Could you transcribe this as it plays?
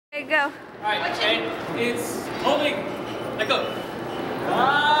Alright, go. Alright, and it's holding. Let go.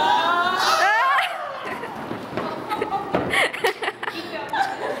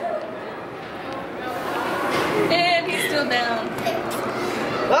 And he's still down.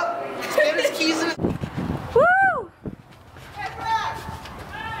 Oh, let's get his keys in. Woo! Hey, Brad!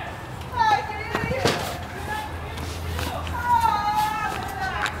 Hey, get in here!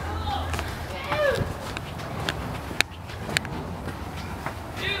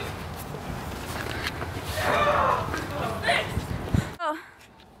 Oh.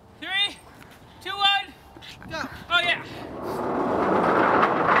 3, 2, 1. Go! Oh yeah.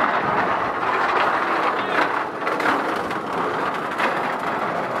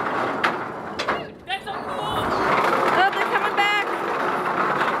 That's so cool. Oh, they're coming back.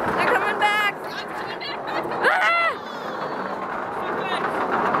 They're coming back. Ah!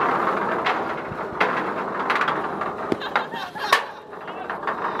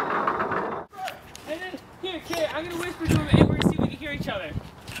 And then, here, I'm gonna whisper to him and we're gonna see if we can hear each other.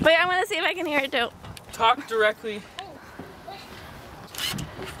 Wait, I want to see if I can hear it too. Talk directly.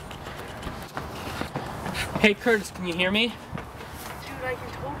 Hey Curtis, can you hear me? Dude, I can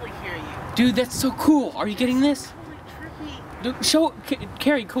totally hear you. Dude, that's so cool. Are you getting this? Totally trippy. Dude, show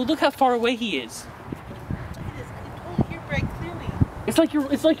Carrie, cool. Look how far away he is. Look at this. I can totally hear very clearly. It's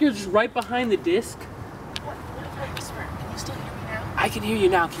like you're just right behind the disc. What if I whisper? Can you still hear me now? I can hear you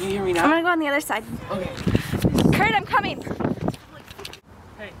now. Can you hear me now? I'm gonna go on the other side. Okay. Kurt, I'm coming.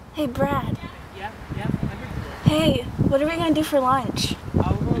 Hey. Hey, Brad. Yeah. I heard you. Hey, what are we gonna do for lunch?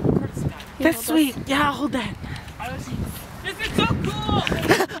 I'll go with Curtis now. Here, That's hold sweet. Yeah, I'll hold that. This is so cool.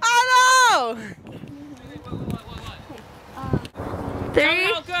 Oh no! What? Tell me 3.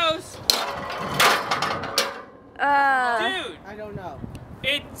 how it goes. Dude, I don't know.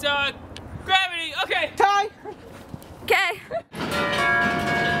 it's gravity. Okay. Ty! Okay.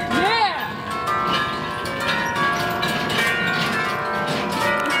 Yeah.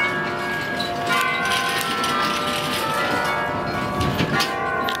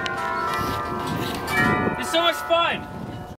 It's so much fun.